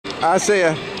I'll see ya.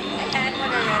 I had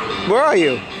one already. Where are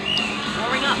you?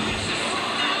 Warming up.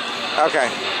 Okay.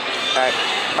 All right.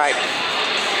 Bye.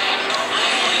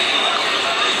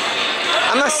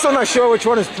 I'm still not sure which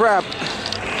one is prep.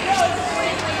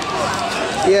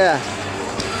 Yeah.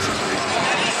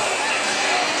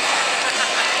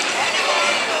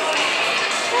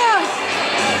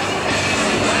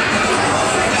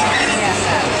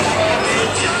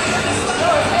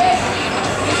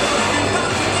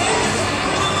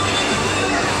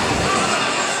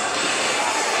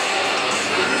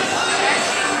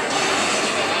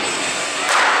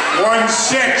 One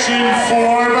section,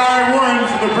 4x1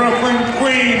 for the Brooklyn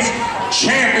Queens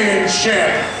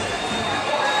Championship.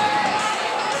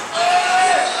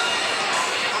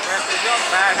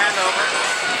 Bad handover.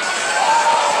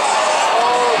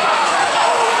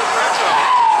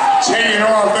 Taking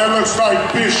off, that looks like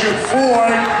Bishop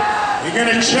Ford. You're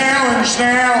gonna challenge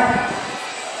now.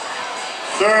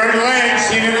 Third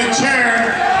legs into the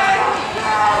turn.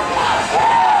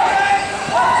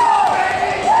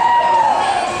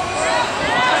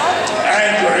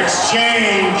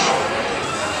 Exchange.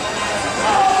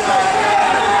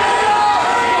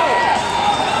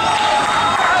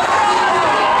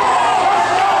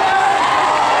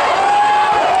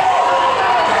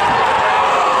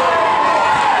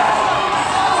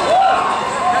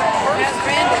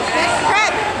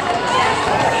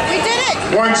 We did it!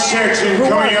 One section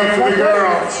coming up for the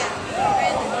girls.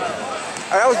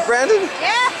 That was Brandon?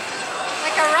 Yeah,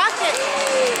 like a rocket.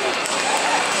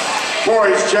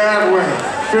 Boys javelin,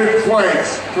 5th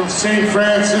place from St.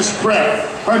 Francis Prep,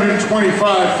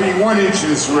 125 feet 1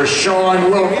 inches, Rashawn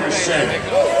Wilkerson.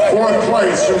 4th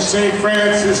place from St.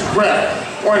 Francis Prep,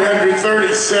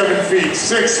 137 feet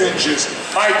 6 inches,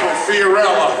 Michael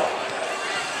Fiorella.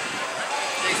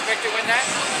 Do you expect to win that?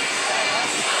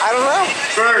 I don't know.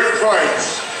 3rd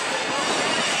place,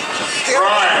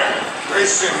 Brian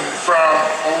Grayson from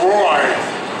Roy,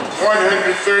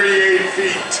 138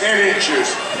 feet 10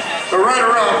 inches. The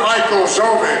runner-up, Michael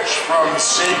Zovich from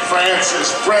St.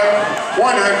 Francis Prep,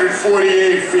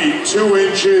 148 feet 2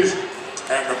 inches.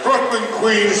 And the Brooklyn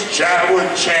Queens Javelin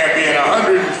Champion,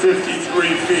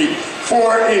 153 feet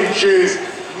 4 inches,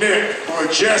 Nick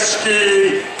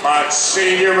Blajeski,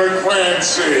 Monsignor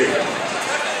McClancy.